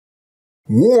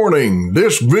Warning,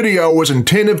 this video is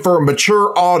intended for a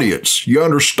mature audience. You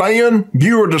understand?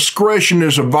 Viewer discretion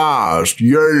is advised.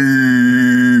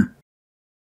 Yay!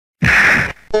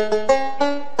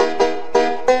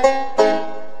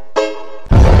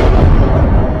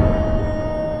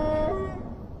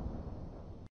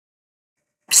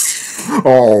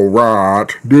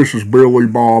 Alright, this is Billy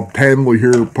Bob Tanley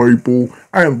here, people,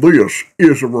 and this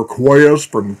is a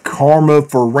request from Karma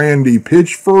for Randy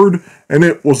Pitchford, and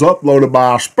it was uploaded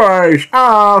by Space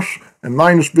Ice, and the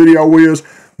name of this video is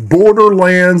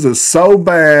Borderlands is so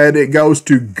bad it goes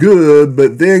to good,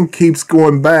 but then keeps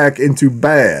going back into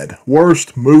bad.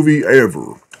 Worst movie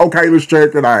ever. Okay, let's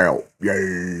check it out.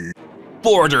 Yay.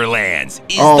 Borderlands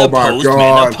is oh the my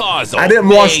postmenopausal God. I didn't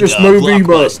watch this movie,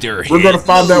 but we're going to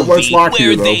find out what it's like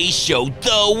here, though. Where they show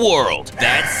the world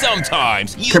that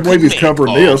sometimes you Can't believe he's covering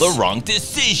all this. the wrong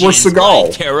decisions. Where's Seagal?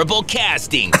 Like terrible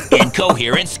casting,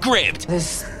 incoherent script.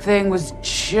 This thing was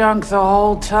junk the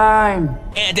whole time.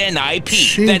 And an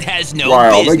IP that has no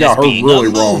they got her business being really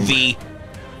a wrong. movie.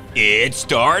 It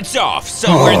starts off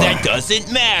somewhere that doesn't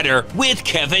matter, with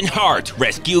Kevin Hart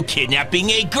kidnapping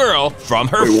a girl from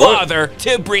her father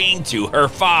to bring to her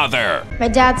father. My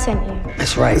dad sent you.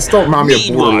 That's right. This don't remind me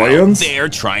of Borderlands. They're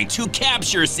trying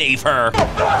to save her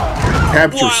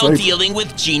While dealing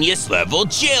with genius-level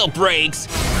jailbreaks.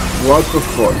 What the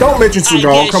fuck? Don't mention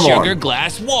Seagal, come on. Sugar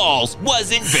Glass Walls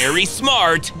wasn't very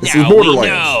smart. This now is Borderlands. we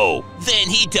know. Then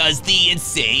he does the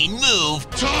insane move.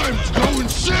 Time to go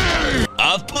insane!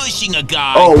 Of pushing a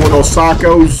guy. Oh, one of those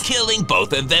psychos. Killing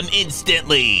both of them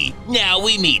instantly. Now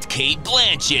we meet Kate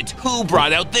Blanchett, who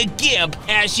brought out the gimp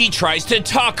as she tries to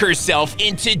talk herself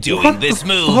into doing this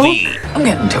movie. I'm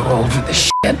getting too old for this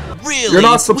shit. Really? You're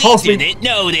not supposed we to didn't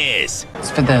notice.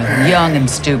 It's for the young and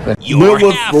stupid. You're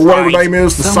Lilith, half or whatever right. her name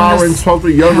is, the Someone siren's supposed to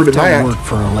be younger than that. work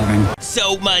for a living.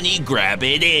 So money grab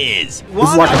it is. This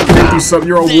is like a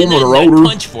 50-something-year-old Then woman a or nut older.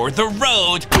 punch for the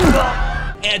road.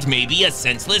 And maybe a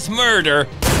senseless murder.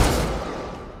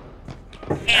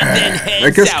 And then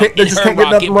heads out in her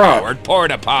rocket-powered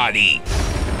porta-potty.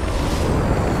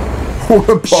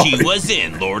 She was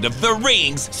in Lord of the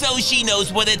Rings, so she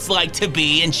knows what it's like to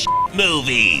be in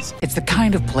movies. It's the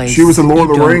kind of place She was in Lord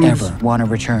of the you Rings. don't ever want to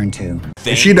return to.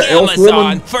 Thank she the elf Amazon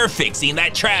woman? for fixing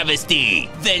that travesty.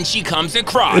 Then she comes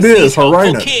across It is, these helpful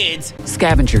Helena. kids.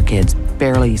 Scavenger kids,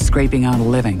 barely scraping out a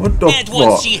living. What the And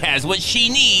once fuck? she has what she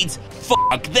needs,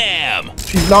 fuck them.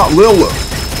 She's not Lilith.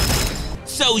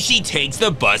 So she takes the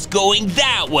bus going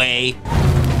that way.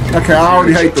 Okay, I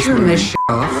already hate this Turn movie. this shit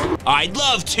off. I'd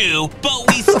love to, but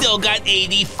we still got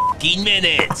 80 fucking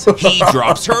minutes. He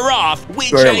drops her off,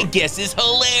 which I guess is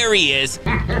hilarious.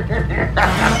 But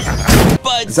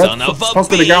Is that son of a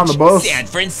supposed to be the guy on the bitch, bus? San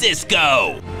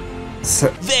Francisco. So,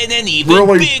 Then an even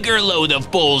Really? bigger load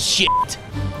of bullshit.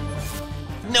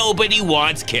 Nobody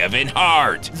wants Kevin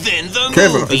Hart. Then the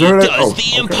movie does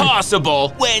the impossible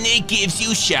when it gives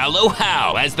you Shallow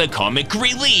Hal as the comic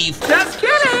relief. Just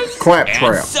kidding. Claptrap.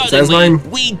 And Is that his suddenly,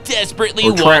 name? we desperately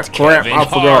Or want Trap, Kevin I Hart.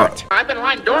 forgot. I've been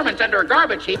lying dormant under a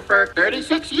garbage heap for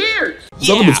 36 years.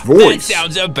 Some of his That voice.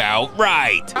 sounds about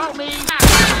right. Tell me.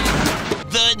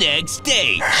 The next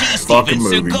day, she's Fucking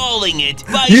Steven movie. Seagaling it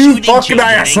by You shooting fucking children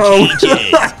in asshole.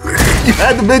 cages. You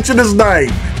had to mention his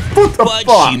name. What the But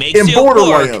fuck? she makes In it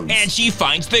Borderlands. work, and she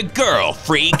finds the girl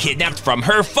kidnapped from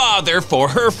her father for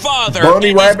her father, Bunny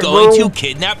and is Rabbit going Girl?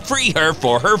 to free her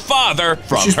for her father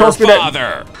from She's her supposed to be that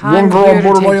father. one girl in I'm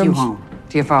here to take you Borderlands. home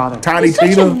to your father. Tiny He's such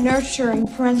a Tina. nurturing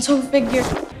parental figure.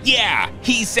 Yeah,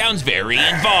 he sounds very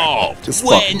involved. Just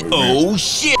When, fucking with me. oh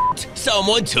shit,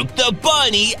 someone took the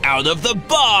bunny out of the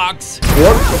box.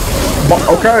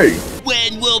 What? Okay.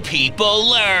 When will people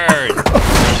learn?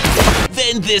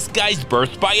 Then this guy's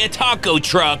birthed by a taco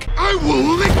truck. I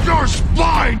will lick your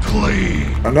spine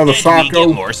clean! Another And we psycho.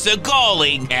 get more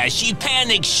Seagaling as she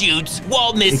panic shoots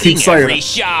while missing keeps saying every it.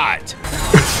 shot.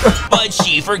 But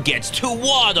she forgets to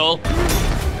waddle.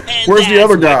 And Where's the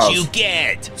other that's what guys? you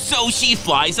get. So she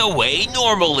flies away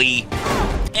normally.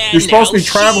 And You're supposed to be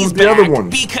now traveling she's with the other back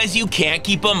ones. because you can't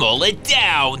keep a mullet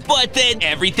down. But then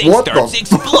everything What the starts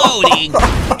fuck? exploding,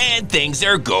 and things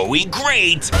are going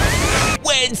great.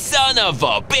 When son of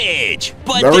a bitch.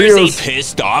 But There he there's is. a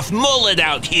pissed off mullet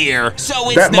out here, so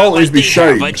it's That not mullet like needs to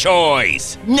they be have a shaved.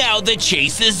 choice. Now the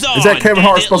chase is on. Is that Kevin and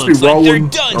Hart it supposed to be looks like they're rolling?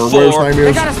 done Or whatever for, his name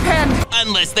is? Got us pinned.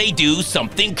 unless they do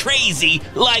something crazy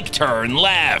like turn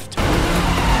left.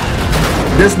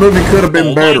 This movie could have been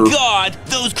Oh better. my god,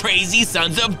 those crazy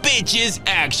sons of bitches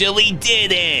actually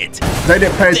did it. They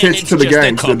didn't pay Then attention it's to the just a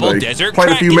games, did couple they? desert Played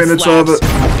a few kraken minutes of it.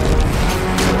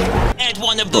 And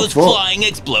one of those fuck? flying,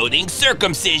 exploding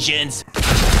circumcisions.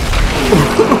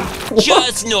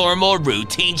 Just normal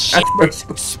routine shit. That's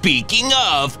messed up. Speaking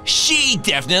of, she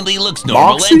definitely looks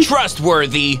normal Moxie? and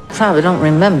trustworthy. Probably don't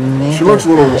remember me. She looks a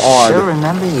little odd. Sure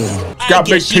remember you. Got I big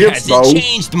guess she tits, hasn't though.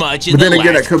 changed much in But then the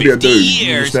again, last it could be a 50 dude. You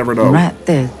years. just never know. Right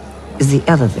there is the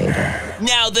elevator.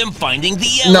 Now them finding the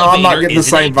No, I'm not elevator getting the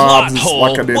isn't same a plot vibes as hole.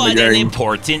 like I did in the What an game.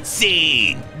 important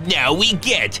scene. Now we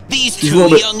get these She's a two little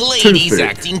bit young too ladies thick.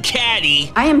 acting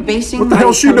catty. I am basing What the my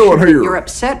hell's she assumption doing that here? You're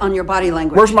upset on your body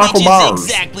language. Where's Michael Which is Myers?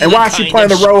 exactly And the why is she kind playing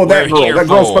the of role of shit that we're girl? here That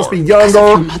girl's for. supposed to be Your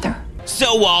younger. mother.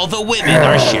 So all the women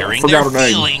are sharing their Forgot her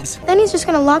name. feelings. Then he's just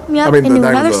gonna lock me up mean, the into name of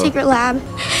another the- secret lab.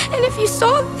 And if you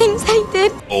saw the things I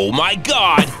did, Oh my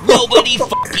god, nobody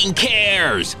fucking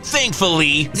cares.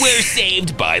 Thankfully, we're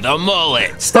saved by the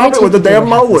mullet. Stop it with the damn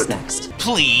mullet. Next.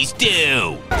 Please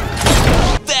do.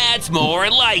 That's more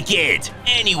like it.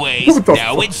 Anyways, What the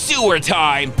now fuck? it's sewer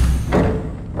time.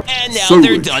 And now Sewage.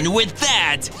 they're done with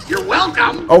that. You're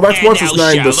welcome. Oh, that's And what's his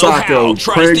now name, Shallow DeSacco. Hal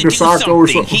tries Craig to do DeSacco or something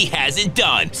something. he hasn't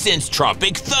done since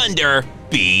Tropic Thunder.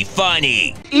 Be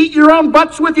funny. Eat your own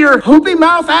butts with your hoopy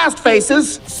mouth ass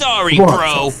faces. Sorry, What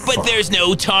bro, the but fuck? there's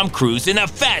no Tom Cruise in a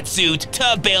fat suit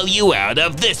to bail you out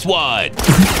of this one.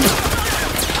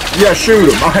 Yeah,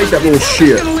 shoot him. I hate that little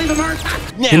shit. Gonna leave a mark.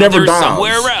 Now never they're dies.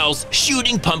 somewhere else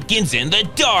shooting pumpkins in the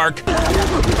dark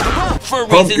for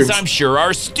Pumpkins. reasons I'm sure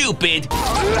are stupid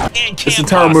and can't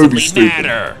entire possibly movie's stupid.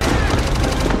 matter.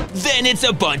 Then it's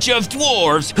a bunch of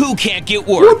dwarves who can't get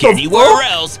What work the anywhere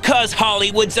fuck? else cause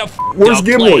Hollywood's a f***ed Where's up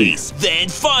Gimli? place. Then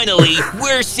finally,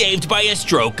 we're saved by a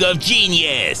stroke of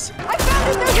genius.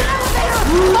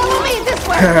 follow me this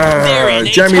way. They're in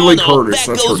a Jamie Lee tunnel Curtis,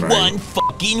 that that's goes her name. one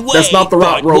fucking way. That's not the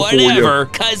right but rope for you. whatever,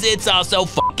 cause it's also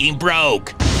fucking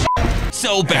broke.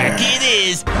 So back it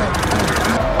is.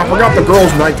 I forgot the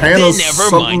girl's name. Then Hannah's never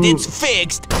mind, something. it's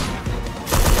fixed.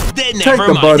 Then Take never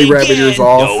the mind bunny again. rabbit ears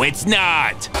off. No, it's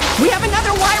not. We have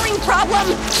another wiring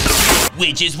problem.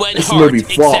 Which is when This Hart movie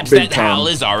flopped accepts big that Hal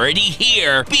time. is already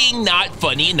here, being not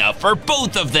funny enough for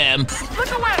both of them.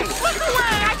 Look away! Look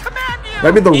away! I command you!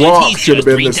 Maybe The And Rock he's should have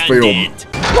just been in this film. redundant.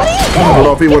 I don't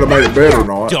know if he would have made it better or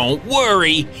not. Don't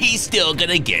worry, he's still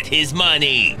gonna get his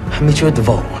money. I'll meet you at the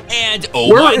vault. And oh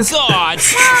Where my is- god,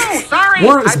 Oh, sorry.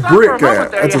 Where is I thought Brick for a moment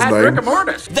at? there That's you his had name. Rick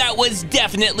Mortis. that was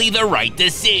definitely the right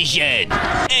decision.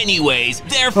 Anyways, Oh.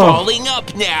 they're falling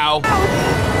up now.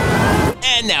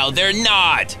 And now they're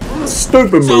not.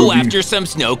 Stupid So movie. after some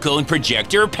snow cone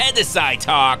projector pedicide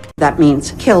talk, That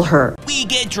means kill her. we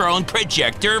get drone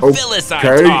projector Okay.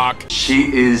 filicide talk.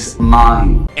 She is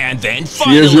mine. And then is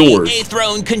finally, yours. a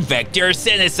throne convector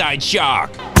cenicide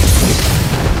shock.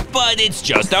 But it's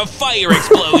just a fire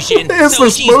explosion, It's so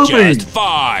this she's movie. just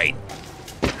fine.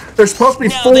 There's supposed to be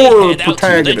Now they 4 head out to the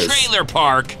protagonists. trailer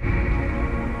park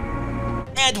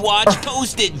and watch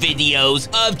post-it videos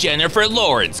of Jennifer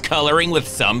Lawrence coloring with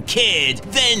some kid,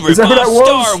 then Is rip that who off that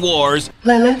was? Star Wars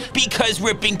Lilith? because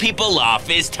ripping people off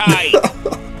is tight.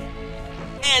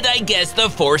 And I guess the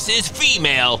Force is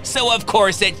female, so of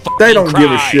course it fucking They don't cries.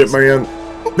 give a shit, man.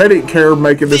 They didn't care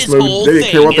making this movie. whole They didn't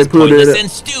thing care what they is put in pointless it.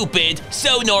 and stupid,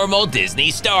 so normal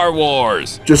Disney Star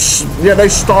Wars. Just, yeah, they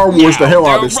Star Wars the hell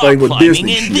out of this they're thing with rock climbing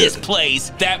Disney in this shit.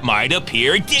 place that might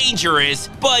appear dangerous,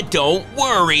 but don't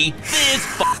worry, this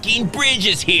fucking bridge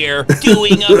is here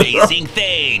doing amazing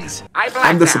things. I blacked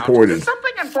I'm out. disappointed. Did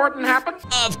something important happen?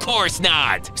 Of course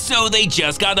not. So they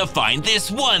just gotta find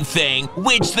this one thing,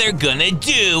 which they're gonna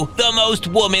do the most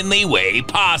womanly way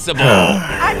possible.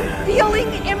 I'm feeling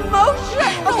emotion.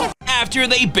 After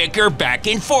they bicker back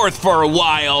and forth for a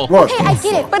while, What? Hey, I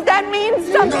get it. But that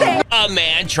means something. a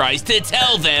man tries to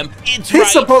tell them it's He's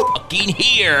right supposed- fucking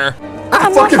here, I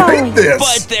I'm fucking not hate following. this.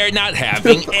 but they're not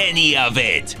having any of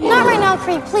it. Not right now,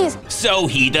 Creed, please. So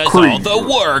he does Creed. all the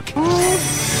work,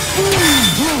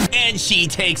 and she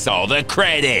takes all the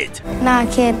credit. Nah,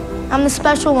 kid. I'm the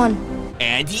special one.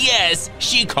 And yes,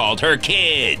 she called her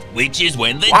kid, which is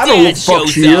when the I don't know dad what the fuck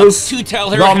shows she up is. to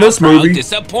tell her Not in how this proud movie.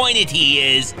 disappointed he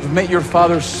is, You've made your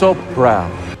father so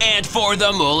proud. and for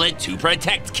the mullet to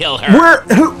protect kill her. Where?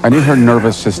 Who? I need her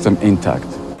nervous system intact.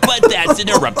 But that's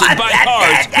interrupted by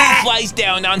Hart, who flies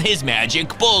down on his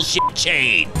magic bullshit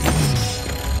chain.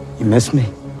 You miss me?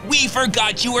 We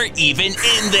forgot you were even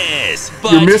in this.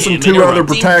 But You're missing him 2 other interrupting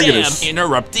protagonists.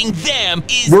 Interrupting them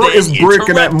is Where then is Brick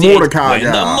and that interrupted Mordecai when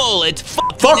the guy? mullet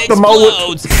fucking Fuck the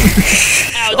mullet.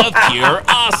 explodes out of pure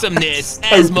awesomeness,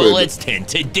 as Stupid. mullets tend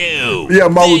to do. Yeah,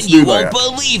 mullets then you do won't that.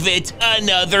 believe it,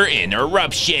 another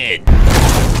interruption.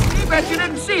 I bet you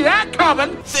didn't see that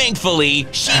coming. Thankfully,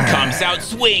 she comes out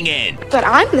swinging. But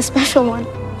I'm the special one.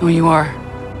 Who you are,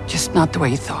 just not the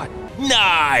way you thought.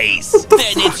 Nice! Then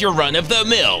it's your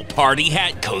run-of-the-mill party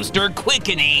hat coaster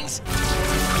quickenings.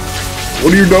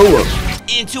 What are you doing?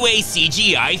 Into a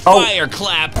CGI fire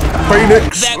clap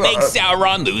Phoenix. that makes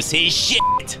Sauron lose his shit.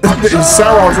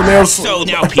 Sauron's in there. So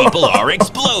now people are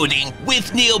exploding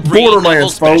with Neil Breen level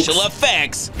special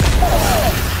effects.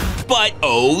 But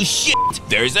oh shit,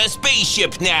 there's a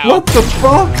spaceship now. What the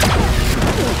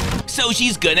fuck? So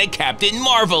she's gonna Captain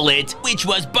Marvel it, which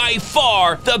was by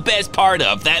far the best part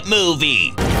of that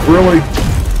movie. Really?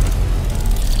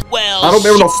 Well, I don't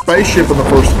remember no spaceship in the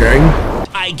first game.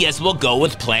 I guess we'll go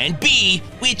with Plan B,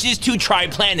 which is to try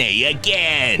Plan A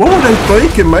again. What were they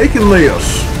thinking making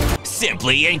this?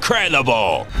 Simply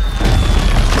incredible.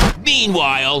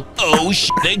 Meanwhile, oh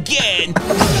shit again.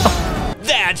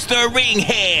 That's the ring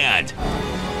hand.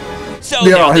 So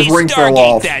now they his ring fell Stargate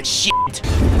off. that shit.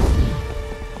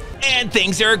 And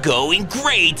things are going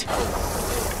great.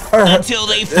 Until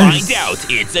they find out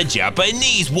it's a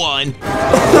Japanese one.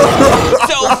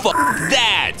 So fuck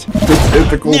that.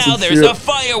 Now there's a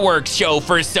fireworks show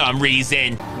for some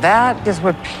reason. That is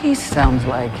what peace sounds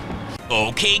like.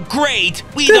 Okay, great.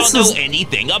 We don't know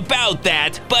anything about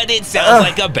that, but it sounds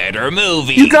like a better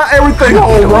movie. You got everything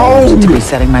all wrong. To be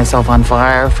setting myself on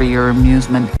fire for your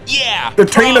amusement. Yeah, the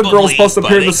Tina girl's supposed to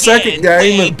appear in the second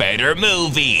game. A better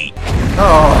movie.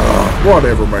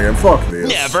 Whatever, man. Fuck this.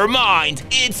 Never mind.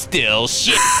 It's still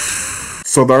shit.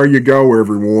 So there you go,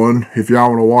 everyone. If y'all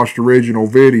want to watch the original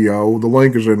video, the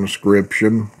link is in the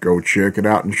description. Go check it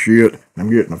out and shit. I'm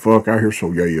getting the fuck out here,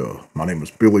 so yeah. My name is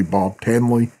Billy Bob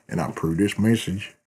Tanley, and I approve this message.